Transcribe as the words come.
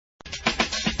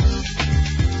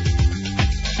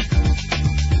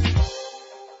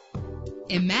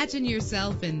Imagine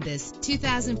yourself in this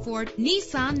 2004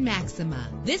 Nissan Maxima.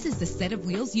 This is the set of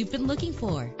wheels you've been looking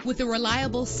for, with a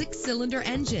reliable 6-cylinder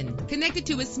engine connected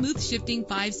to a smooth shifting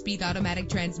 5-speed automatic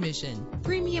transmission.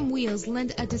 Premium wheels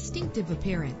lend a distinctive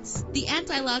appearance. The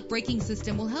anti-lock braking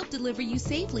system will help deliver you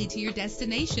safely to your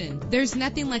destination. There's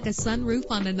nothing like a sunroof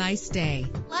on a nice day.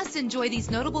 Plus, enjoy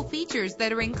these notable features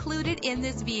that are included in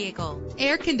this vehicle: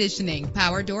 air conditioning,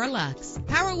 power door locks,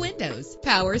 power windows,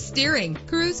 power steering,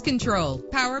 cruise control,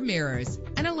 power mirrors,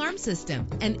 an alarm system,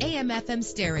 an AM/FM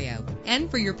stereo. And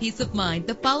for your peace of mind,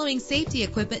 the following safety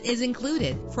equipment is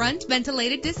included: front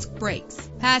ventilated disc brakes,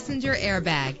 passenger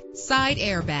airbag, side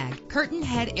airbag, curtain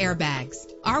head airbags.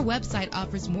 Our website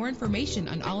offers more information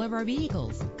on all of our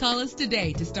vehicles. Call us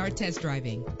today to start test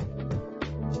driving.